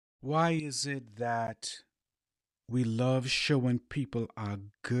Why is it that we love showing people our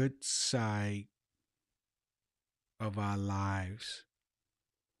good side of our lives,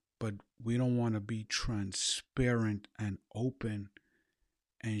 but we don't want to be transparent and open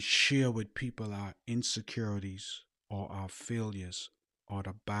and share with people our insecurities or our failures or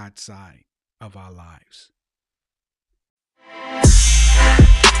the bad side of our lives?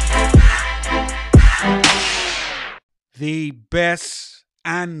 The best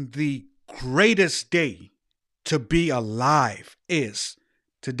and the greatest day to be alive is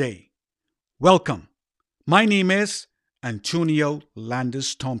today. Welcome. My name is Antonio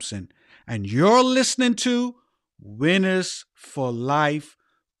Landis Thompson, and you're listening to Winners for Life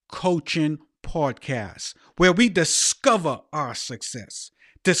Coaching Podcast, where we discover our success,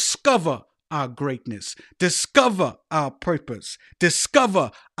 discover our greatness, discover our purpose,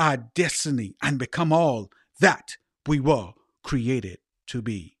 discover our destiny, and become all that we were created to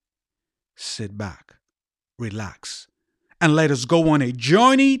be. Sit back, relax, and let us go on a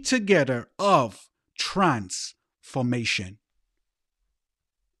journey together of transformation.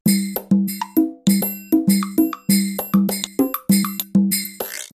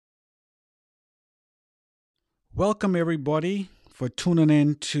 Welcome, everybody, for tuning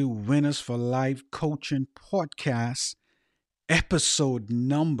in to Winners for Life Coaching Podcast, episode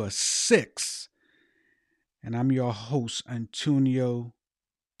number 6. And I'm your host, Antonio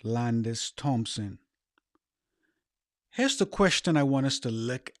Landis Thompson. Here's the question I want us to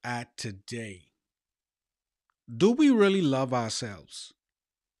look at today. Do we really love ourselves?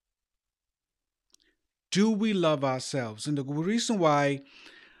 Do we love ourselves? And the reason why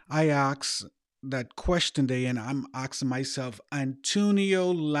I ask that question today, and I'm asking myself,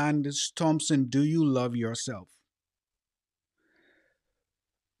 Antonio Landis Thompson, do you love yourself?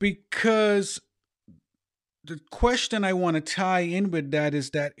 Because the question I want to tie in with that is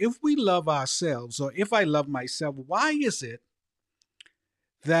that if we love ourselves, or if I love myself, why is it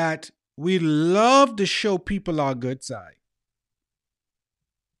that we love to show people our good side?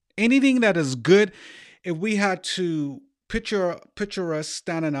 Anything that is good, if we had to picture us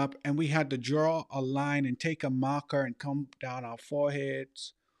standing up and we had to draw a line and take a marker and come down our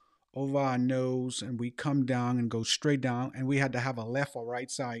foreheads, over our nose, and we come down and go straight down, and we had to have a left or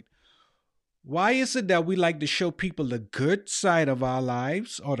right side. Why is it that we like to show people the good side of our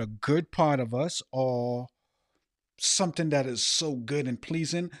lives, or the good part of us, or something that is so good and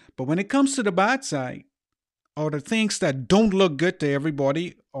pleasing? But when it comes to the bad side, or the things that don't look good to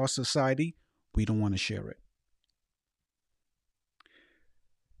everybody or society, we don't want to share it.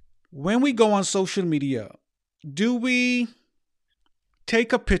 When we go on social media, do we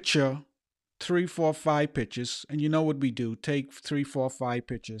take a picture, 3, 4, 5 pictures, and you know what we do? Take 3, 4, 5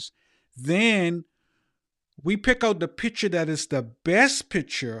 pictures. Then we pick out the picture that is the best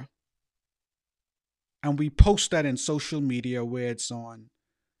picture, and we post that in social media, where it's on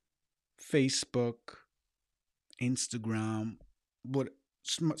Facebook, Instagram,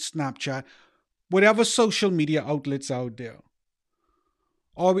 Snapchat, whatever social media outlets out there.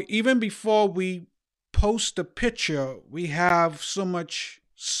 Or even before we post the picture, we have so much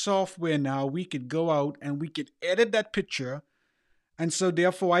software now, we could go out and we could edit that picture. And so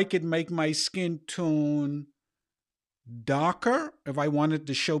therefore I could make my skin tone darker if I wanted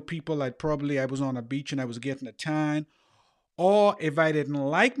to show people that probably I was on a beach and I was getting a tan. Or if I didn't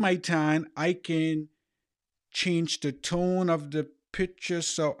like my tan, I can change the tone of the picture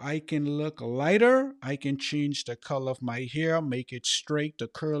so I can look lighter. I can change the color of my hair, make it straight, the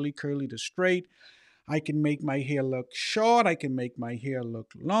curly to straight. I can make my hair look short. I can make my hair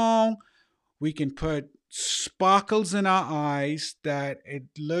look long. We can put sparkles in our eyes that it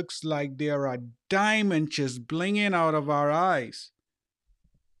looks like there are diamonds just blinging out of our eyes.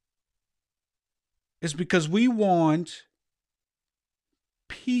 It's because we want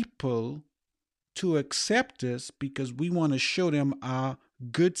people to accept us, because we want to show them our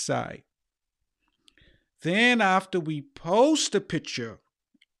good side. Then after we post a picture,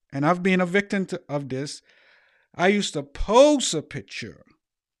 and I've been a victim of this, I used to post a picture,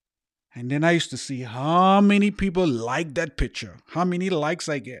 and then I used to see how many people like that picture, how many likes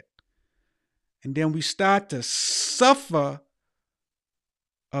I get. And then we start to suffer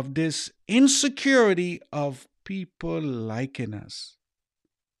of this insecurity of people liking us.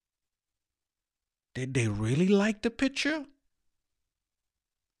 Did they really like the picture?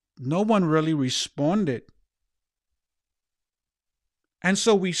 No one really responded. And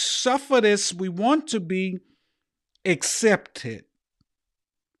so we suffer this. We want to be accepted.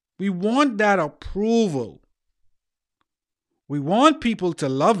 We want that approval. We want people to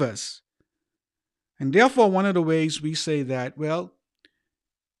love us. And therefore, one of the ways we say that, well,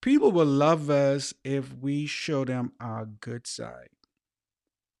 People will love us if we show them our good side.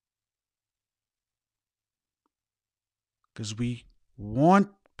 Because we want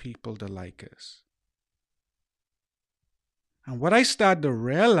people to like us. And what I started to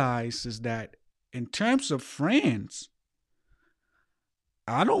realize is that in terms of friends,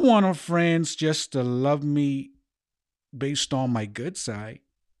 I don't want our friends just to love me based on my good side.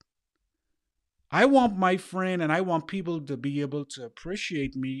 I want my friend and I want people to be able to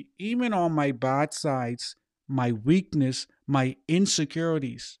appreciate me even on my bad sides, my weakness, my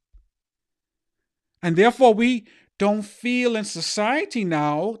insecurities. And therefore, we don't feel in society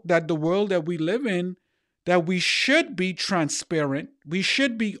now that the world that we live in, that we should be transparent, we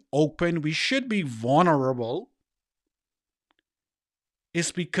should be open, we should be vulnerable.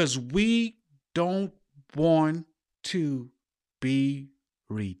 It's because we don't want to be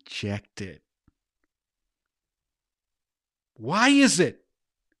rejected. Why is it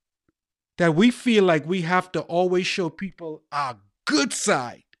that we feel like we have to always show people our good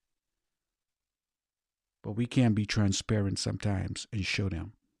side, but we can't be transparent sometimes and show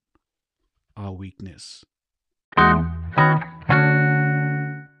them our weakness?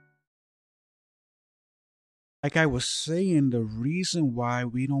 Like I was saying, the reason why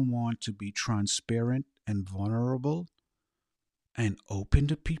we don't want to be transparent and vulnerable and open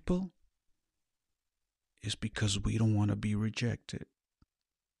to people is because we don't want to be rejected.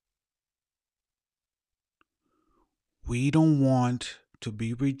 We don't want to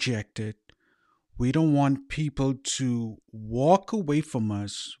be rejected. We don't want people to walk away from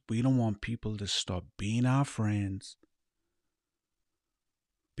us. We don't want people to stop being our friends.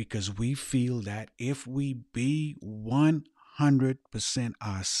 Because we feel that if we be 100%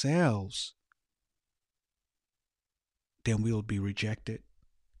 ourselves, then we'll be rejected.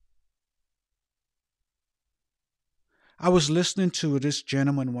 I was listening to this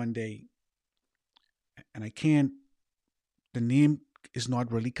gentleman one day, and the name is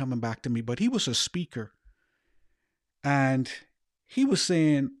not really coming back to me, but he was a speaker. And he was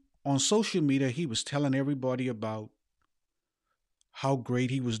saying on social media, he was telling everybody about how great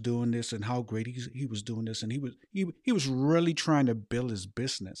he was doing this and how great he was doing this. And he was really trying to build his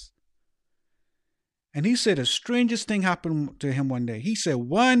business. And he said the strangest thing happened to him one day. He said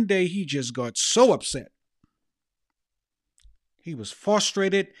one day he just got so upset. He was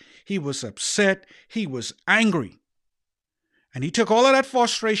frustrated. He was upset. He was angry. And he took all of that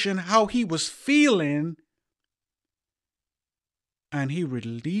frustration, how he was feeling, and he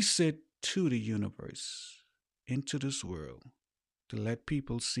released it to the universe, into this world, to let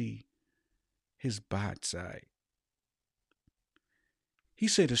people see his bad side. He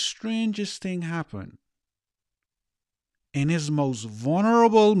said the strangest thing happened. In his most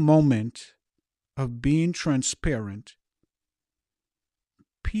vulnerable moment of being transparent,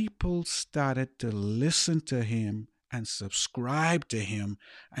 people started to listen to him and subscribe to him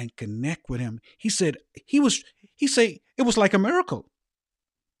and connect with him. He said it was like a miracle.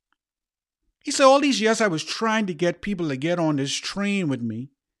 He said all these years I was trying to get people to get on this train with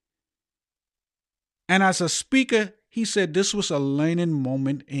me. And as a speaker, he said this was a learning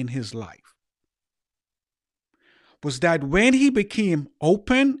moment in his life. Was that when he became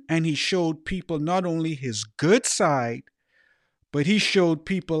open and he showed people not only his good side, but he showed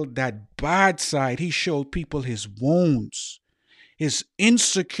people that bad side. He showed people his wounds, his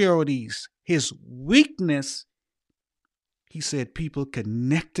insecurities, his weakness. He said people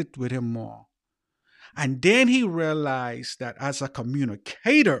connected with him more. And then he realized that as a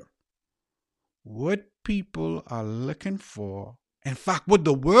communicator, what people are looking for, in fact, what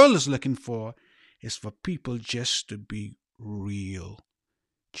the world is looking for, is for people just to be real,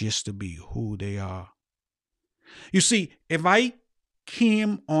 just to be who they are. You see, if I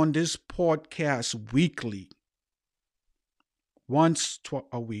came on this podcast weekly, once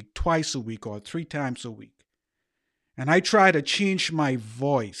a week, twice a week, or 3 times a week, and I try to change my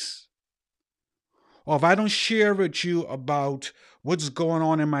voice, or if I don't share with you about what's going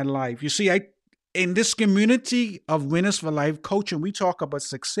on in my life, you see, in this community of Winners for Life coaching, we talk about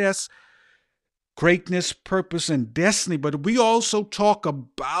success, greatness, purpose, and destiny, but we also talk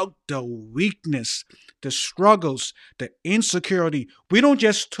about the weakness, the struggles, the insecurity. We don't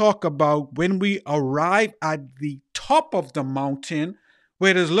just talk about when we arrive at the top of the mountain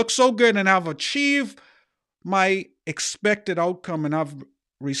where it looks so good and I've achieved my expected outcome and I've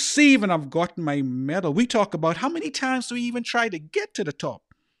received and I've gotten my medal. We talk about how many times do we even try to get to the top.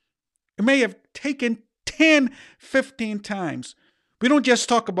 It may have taken 10, 15 times. We don't just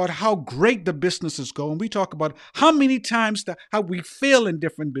talk about how great the business is going. We talk about how many times how we fail in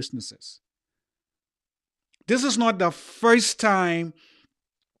different businesses. This is not the first time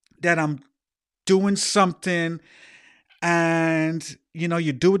that I'm doing something and,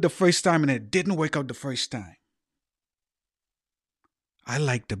 you do it the first time and it didn't work out the first time. I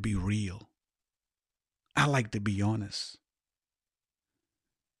like to be real. I like to be honest.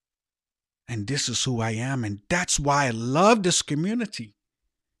 And this is who I am. And that's why I love this community.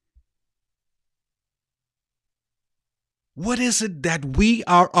 What is it that we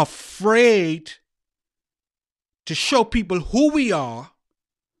are afraid to show people who we are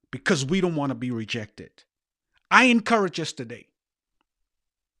because we don't want to be rejected? I encourage us today.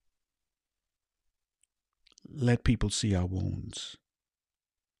 Let people see our wounds.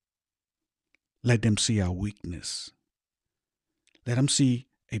 Let them see our weakness. Let them see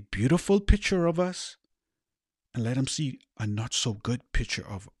a beautiful picture of us, and let them see a not so good picture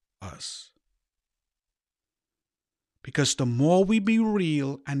of us. Because the more we be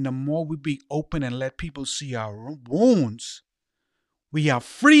real and the more we be open and let people see our wounds, we are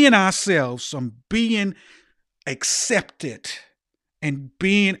freeing ourselves from being accepted and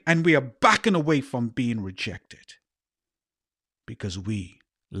we are backing away from being rejected because we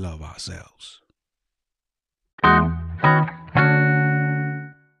love ourselves.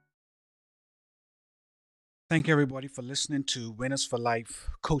 Thank everybody for listening to Winners for Life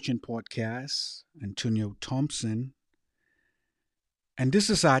Coaching Podcast. Antonio Thompson. And this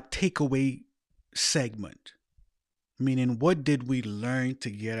is our takeaway segment, meaning what did we learn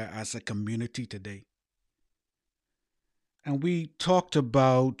together as a community today? And we talked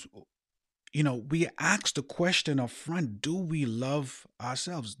about, we asked the question up front, do we love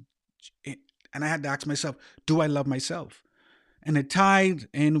ourselves? And I had to ask myself, do I love myself? And it tied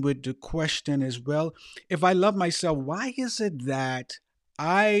in with the question as well, if I love myself, why is it that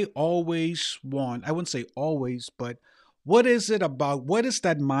I always want, I wouldn't say always, but what is it about, what is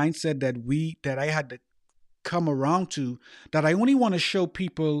that mindset that I had to come around to, that I only want to show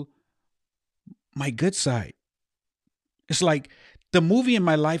people my good side? It's like the movie in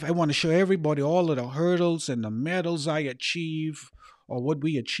my life, I want to show everybody all of the hurdles and the medals I achieve or what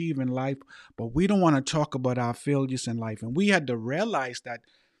we achieve in life, but we don't want to talk about our failures in life. And we had to realize that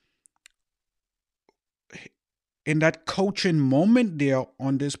in that coaching moment there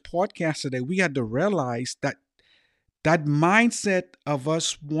on this podcast today, we had to realize that that mindset of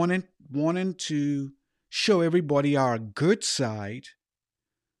us wanting to show everybody our good side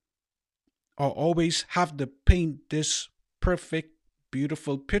or always have to paint this perfect,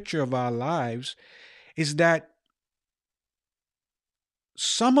 beautiful picture of our lives is that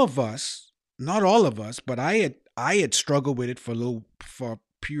some of us, not all of us, but I had struggled with it for a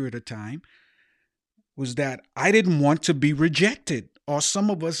period of time, was that I didn't want to be rejected, or some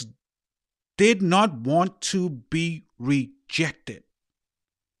of us did not want to be rejected.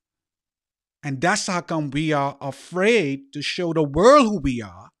 And that's how come we are afraid to show the world who we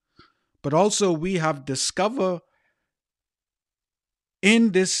are. But also we have discovered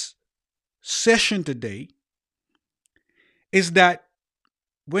in this session today is that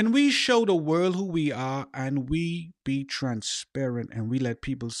when we show the world who we are and we be transparent and we let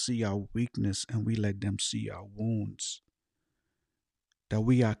people see our weakness and we let them see our wounds, that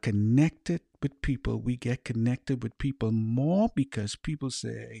we are connected with people. We get connected with people more because people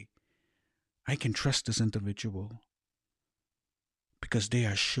say, I can trust this individual because they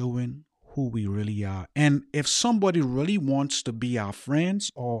are showing who we really are. And if somebody really wants to be our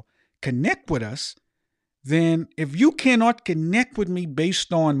friends or connect with us, then if you cannot connect with me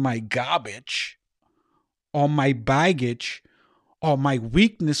based on my garbage or my baggage or my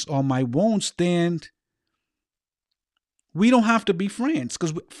weakness or my wounds, then we don't have to be friends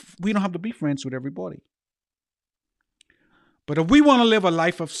because we don't have to be friends with everybody. But if we want to live a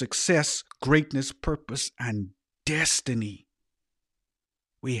life of success, greatness, purpose, and destiny,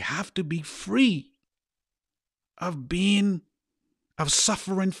 we have to be free of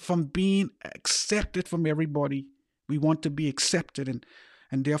suffering from being accepted from everybody. We want to be accepted,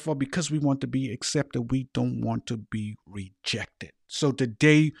 and therefore, because we want to be accepted, we don't want to be rejected. So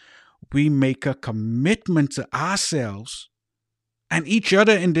today, we make a commitment to ourselves and each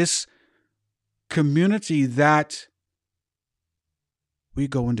other in this community that we're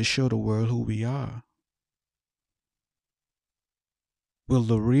going to show the world who we are. Will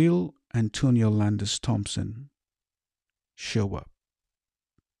the real Antonio Landis Thompson show up?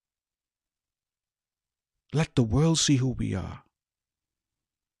 Let the world see who we are.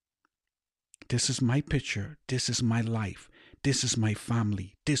 This is my picture. This is my life. This is my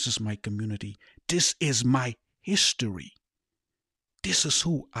family. This is my community. This is my history. This is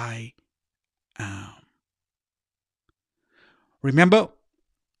who I am. Remember,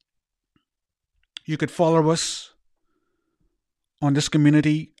 you could follow us on this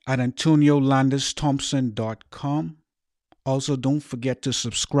community at AntonioLandisThompson.com. Also, don't forget to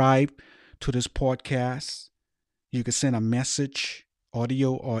subscribe to this podcast. You can send a message,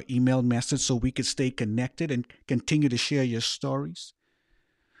 audio or email message, so we can stay connected and continue to share your stories.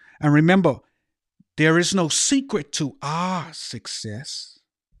 And remember, there is no secret to our success.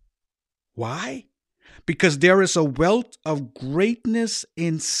 Why? Because there is a wealth of greatness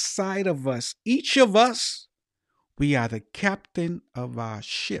inside of us. Each of us, we are the captain of our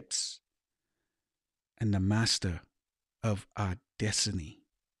ships and the master of our destiny.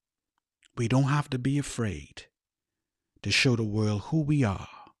 We don't have to be afraid to show the world who we are.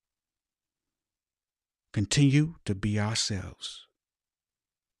 Continue to be ourselves.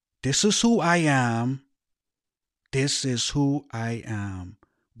 This is who I am. This is who I am.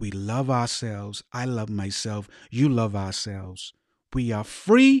 We love ourselves. I love myself. You love ourselves. We are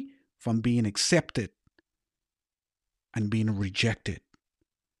free from being accepted and being rejected.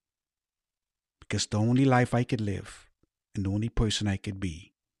 Because the only life I could live and the only person I could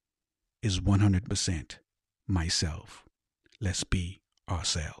be is 100% myself. Let's be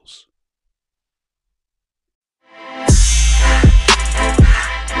ourselves.